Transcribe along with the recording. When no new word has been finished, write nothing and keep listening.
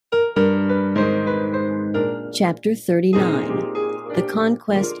Chapter 39, The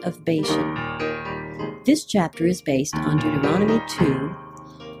Conquest of Bashan. This chapter is based on Deuteronomy 2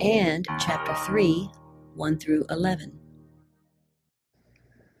 and chapter 3, 1 through 11.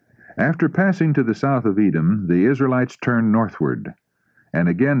 After passing to the south of Edom, the Israelites turned northward, and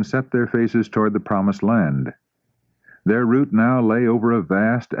again set their faces toward the promised land. Their route now lay over a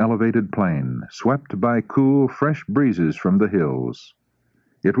vast, elevated plain, swept by cool, fresh breezes from the hills.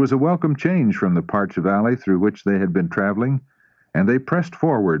 It was a welcome change from the parched valley through which they had been traveling, and they pressed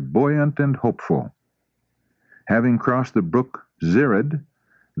forward, buoyant and hopeful. Having crossed the brook Zered,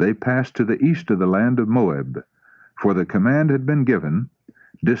 they passed to the east of the land of Moab, for the command had been given,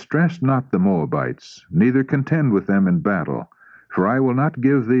 "Distress not the Moabites, neither contend with them in battle, for I will not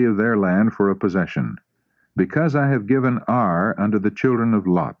give thee of their land for a possession, because I have given Ar unto the children of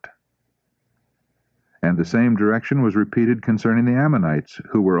Lot." And the same direction was repeated concerning the Ammonites,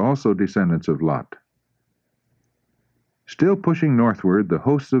 who were also descendants of Lot. Still pushing northward, the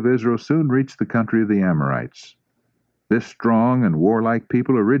hosts of Israel soon reached the country of the Amorites. This strong and warlike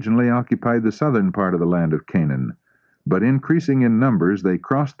people originally occupied the southern part of the land of Canaan, but increasing in numbers, they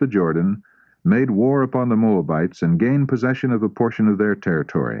crossed the Jordan, made war upon the Moabites, and gained possession of a portion of their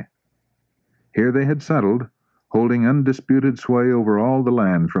territory. Here they had settled, holding undisputed sway over all the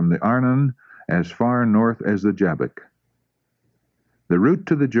land from the Arnon as far north as the Jabbok. The route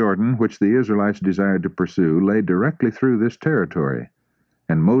to the Jordan, which the Israelites desired to pursue, lay directly through this territory,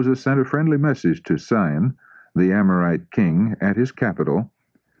 and Moses sent a friendly message to Sihon, the Amorite king, at his capital,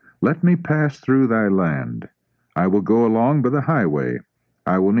 "Let me pass through thy land. I will go along by the highway.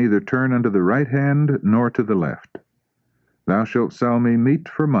 I will neither turn unto the right hand nor to the left. Thou shalt sell me meat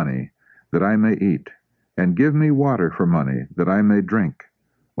for money, that I may eat, and give me water for money, that I may drink.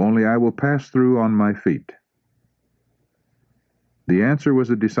 Only I will pass through on my feet." The answer was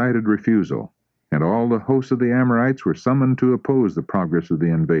a decided refusal, and all the hosts of the Amorites were summoned to oppose the progress of the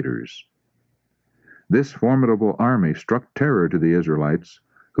invaders. This formidable army struck terror to the Israelites,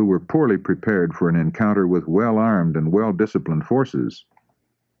 who were poorly prepared for an encounter with well-armed and well-disciplined forces.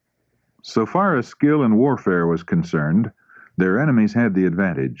 So far as skill in warfare was concerned, their enemies had the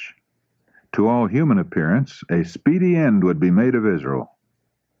advantage. To all human appearance, a speedy end would be made of Israel.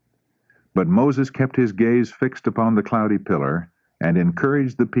 But Moses kept his gaze fixed upon the cloudy pillar and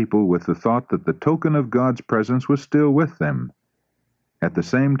encouraged the people with the thought that the token of God's presence was still with them. At the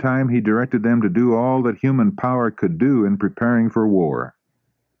same time, he directed them to do all that human power could do in preparing for war.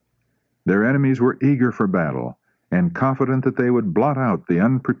 Their enemies were eager for battle and confident that they would blot out the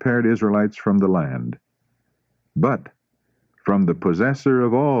unprepared Israelites from the land. But from the possessor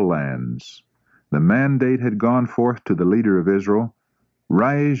of all lands, the mandate had gone forth to the leader of Israel,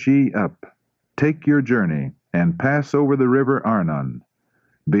 "Rise ye up, take your journey, and pass over the river Arnon.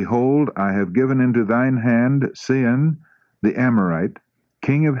 Behold, I have given into thine hand Sihon the Amorite,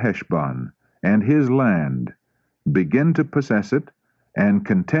 king of Heshbon, and his land. Begin to possess it, and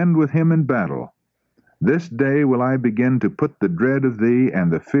contend with him in battle. This day will I begin to put the dread of thee and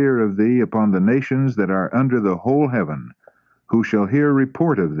the fear of thee upon the nations that are under the whole heaven, who shall hear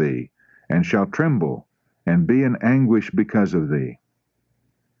report of thee, and shall tremble, and be in anguish because of thee."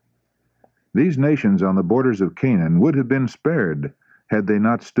 These nations on the borders of Canaan would have been spared had they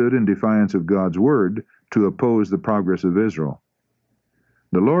not stood in defiance of God's word to oppose the progress of Israel.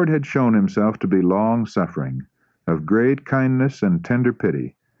 The Lord had shown himself to be long-suffering, of great kindness and tender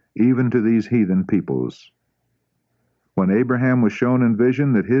pity, even to these heathen peoples. When Abraham was shown in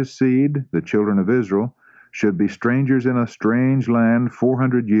vision that his seed, the children of Israel, should be strangers in a strange land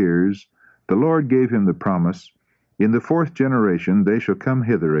 400 years, the Lord gave him the promise, "In the fourth generation they shall come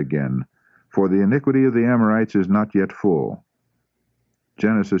hither again, for the iniquity of the Amorites is not yet full."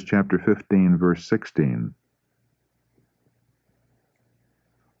 Genesis chapter 15, verse 16.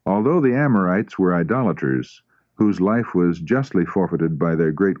 Although the Amorites were idolaters, whose life was justly forfeited by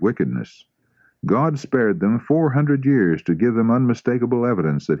their great wickedness, God spared them 400 years to give them unmistakable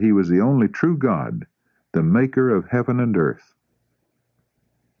evidence that he was the only true God, the maker of heaven and earth.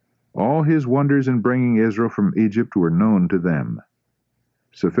 All his wonders in bringing Israel from Egypt were known to them.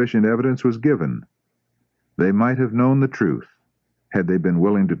 Sufficient evidence was given. They might have known the truth, had they been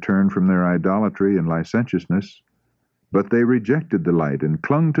willing to turn from their idolatry and licentiousness, but they rejected the light and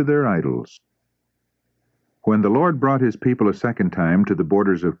clung to their idols. When the Lord brought his people a second time to the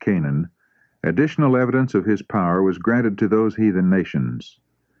borders of Canaan, additional evidence of his power was granted to those heathen nations.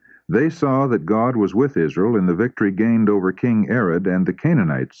 They saw that God was with Israel in the victory gained over King Arad and the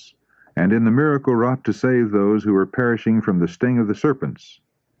Canaanites, and in the miracle wrought to save those who were perishing from the sting of the serpents.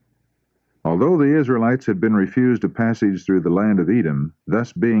 Although the Israelites had been refused a passage through the land of Edom,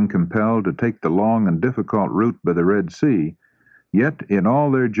 thus being compelled to take the long and difficult route by the Red Sea, yet in all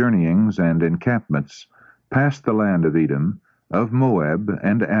their journeyings and encampments past the land of Edom, of Moab,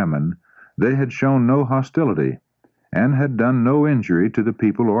 and Ammon, they had shown no hostility, and had done no injury to the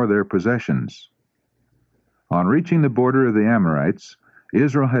people or their possessions. On reaching the border of the Amorites,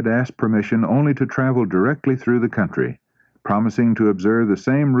 Israel had asked permission only to travel directly through the country, promising to observe the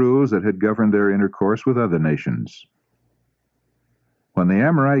same rules that had governed their intercourse with other nations. When the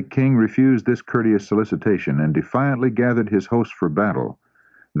Amorite king refused this courteous solicitation and defiantly gathered his hosts for battle,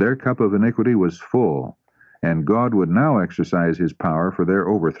 their cup of iniquity was full, and God would now exercise his power for their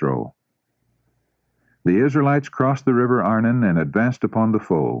overthrow. The Israelites crossed the river Arnon and advanced upon the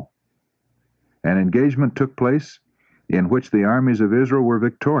foe. An engagement took place in which the armies of Israel were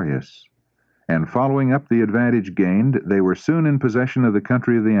victorious, and following up the advantage gained, they were soon in possession of the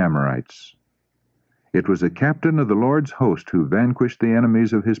country of the Amorites. It was the captain of the Lord's host who vanquished the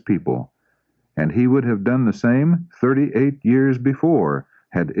enemies of his people, and he would have done the same 38 years before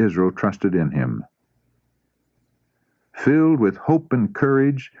had Israel trusted in him. Filled with hope and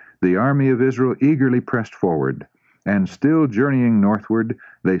courage, the army of Israel eagerly pressed forward, and still journeying northward,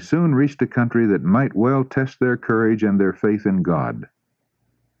 they soon reached a country that might well test their courage and their faith in God.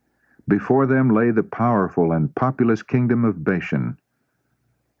 Before them lay the powerful and populous kingdom of Bashan,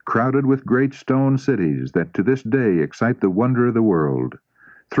 crowded with great stone cities that to this day excite the wonder of the world,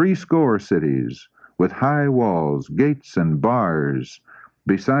 80 cities with high walls, gates, and bars,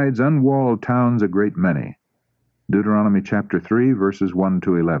 besides unwalled towns a great many. Deuteronomy chapter 3, verses 1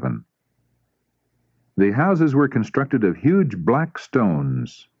 to 11. The houses were constructed of huge black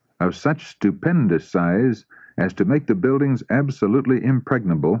stones, of such stupendous size as to make the buildings absolutely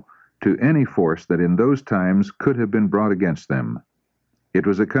impregnable to any force that in those times could have been brought against them. It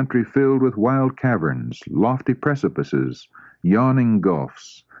was a country filled with wild caverns, lofty precipices, yawning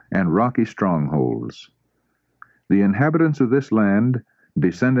gulfs, and rocky strongholds. The inhabitants of this land,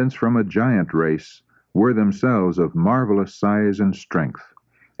 descendants from a giant race, were themselves of marvelous size and strength,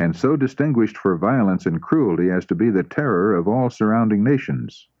 and so distinguished for violence and cruelty as to be the terror of all surrounding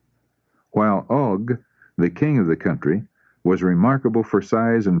nations, while Og, the king of the country, was remarkable for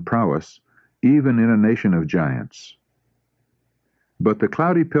size and prowess, even in a nation of giants. But the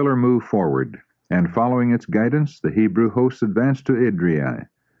cloudy pillar moved forward, and following its guidance, the Hebrew hosts advanced to Edrei,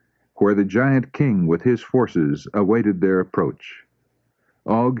 where the giant king with his forces awaited their approach.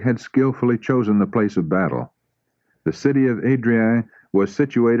 Og had skillfully chosen the place of battle. The city of Edrei was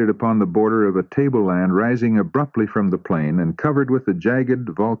situated upon the border of a tableland rising abruptly from the plain and covered with the jagged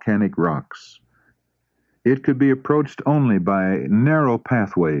volcanic rocks. It could be approached only by narrow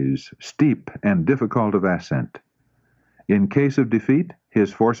pathways, steep and difficult of ascent. In case of defeat,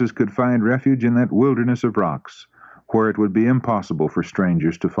 his forces could find refuge in that wilderness of rocks, where it would be impossible for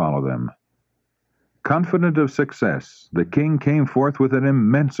strangers to follow them. Confident of success, the king came forth with an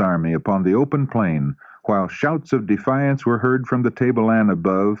immense army upon the open plain, while shouts of defiance were heard from the tableland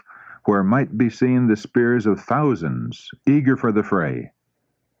above, where might be seen the spears of thousands, eager for the fray.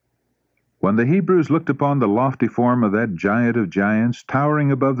 When the Hebrews looked upon the lofty form of that giant of giants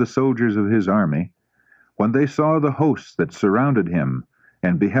towering above the soldiers of his army, when they saw the hosts that surrounded him,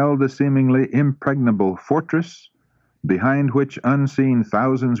 and beheld the seemingly impregnable fortress, behind which unseen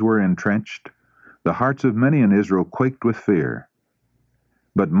thousands were entrenched, the hearts of many in Israel quaked with fear.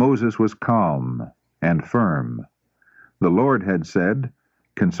 But Moses was calm and firm. The Lord had said,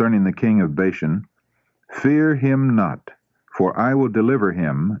 concerning the king of Bashan, "Fear him not, for I will deliver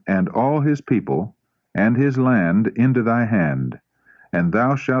him and all his people and his land into thy hand, and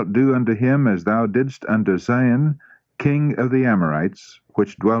thou shalt do unto him as thou didst unto Sihon, king of the Amorites,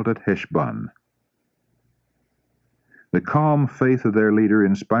 which dwelt at Heshbon." The calm faith of their leader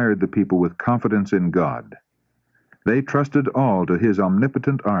inspired the people with confidence in God. They trusted all to his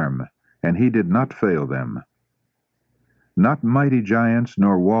omnipotent arm, and he did not fail them. Not mighty giants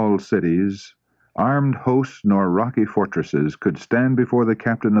nor walled cities, armed hosts nor rocky fortresses could stand before the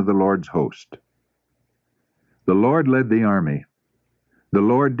captain of the Lord's host. The Lord led the army. The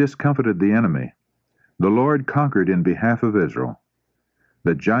Lord discomfited the enemy. The Lord conquered in behalf of Israel.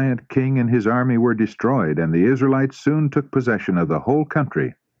 The giant king and his army were destroyed, and the Israelites soon took possession of the whole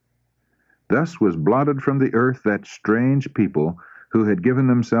country. Thus was blotted from the earth that strange people who had given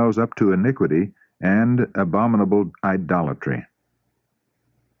themselves up to iniquity and abominable idolatry.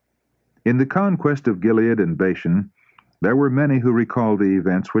 In the conquest of Gilead and Bashan, there were many who recalled the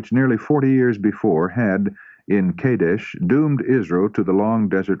events which nearly 40 years before had, in Kadesh, doomed Israel to the long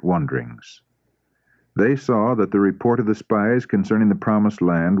desert wanderings. They saw that the report of the spies concerning the promised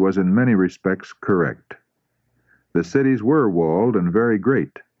land was in many respects correct. The cities were walled and very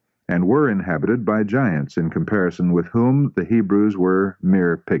great, and were inhabited by giants in comparison with whom the Hebrews were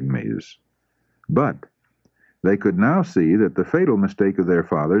mere pygmies. But they could now see that the fatal mistake of their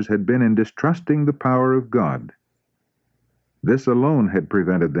fathers had been in distrusting the power of God. This alone had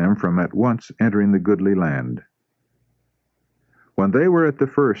prevented them from at once entering the goodly land. When they were at the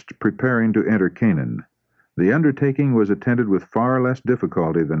first preparing to enter Canaan, the undertaking was attended with far less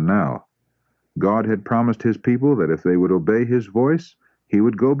difficulty than now. God had promised his people that if they would obey his voice, he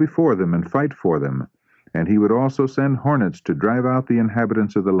would go before them and fight for them, and he would also send hornets to drive out the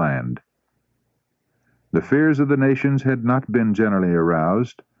inhabitants of the land. The fears of the nations had not been generally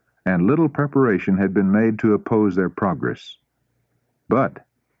aroused, and little preparation had been made to oppose their progress. But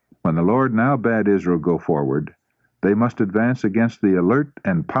when the Lord now bade Israel go forward, they must advance against the alert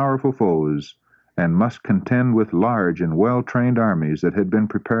and powerful foes, and must contend with large and well-trained armies that had been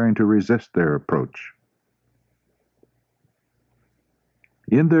preparing to resist their approach.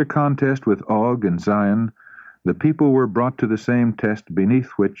 In their contest with Og and Zion, the people were brought to the same test beneath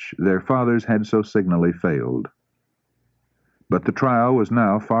which their fathers had so signally failed. But the trial was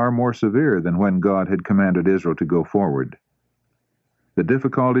now far more severe than when God had commanded Israel to go forward. The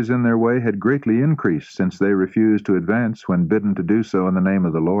difficulties in their way had greatly increased since they refused to advance when bidden to do so in the name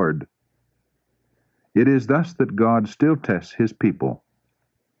of the Lord. It is thus that God still tests his people.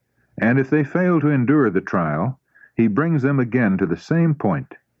 And if they fail to endure the trial, he brings them again to the same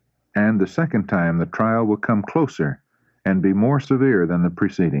point, and the second time the trial will come closer and be more severe than the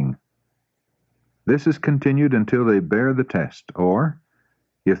preceding. This is continued until they bear the test, or,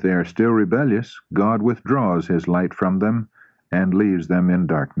 if they are still rebellious, God withdraws his light from them and leaves them in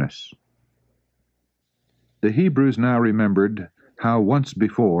darkness. The Hebrews now remembered how once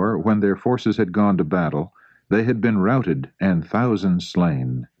before, when their forces had gone to battle, they had been routed and thousands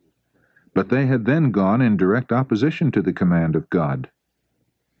slain. But they had then gone in direct opposition to the command of God.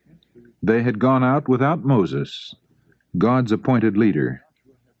 They had gone out without Moses, God's appointed leader,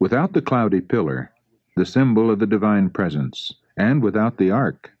 without the cloudy pillar, the symbol of the divine presence, and without the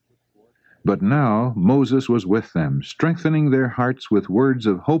ark. But now Moses was with them, strengthening their hearts with words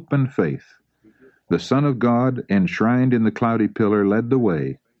of hope and faith. The Son of God, enshrined in the cloudy pillar, led the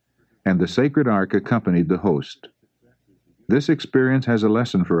way, and the sacred ark accompanied the host. This experience has a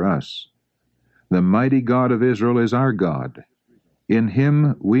lesson for us. The mighty God of Israel is our God. In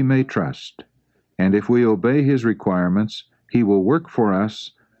him we may trust, and if we obey his requirements, he will work for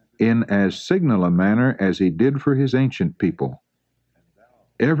us in as signal a manner as he did for his ancient people.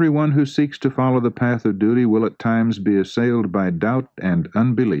 Everyone who seeks to follow the path of duty will at times be assailed by doubt and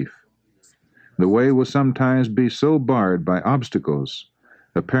unbelief. The way will sometimes be so barred by obstacles,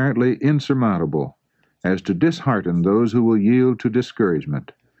 apparently insurmountable, as to dishearten those who will yield to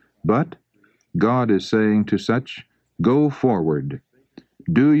discouragement. But God is saying to such, "Go forward.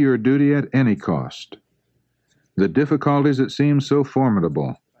 Do your duty at any cost." The difficulties that seem so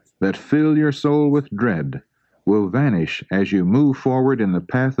formidable, that fill your soul with dread, will vanish as you move forward in the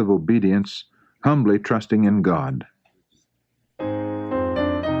path of obedience, humbly trusting in God.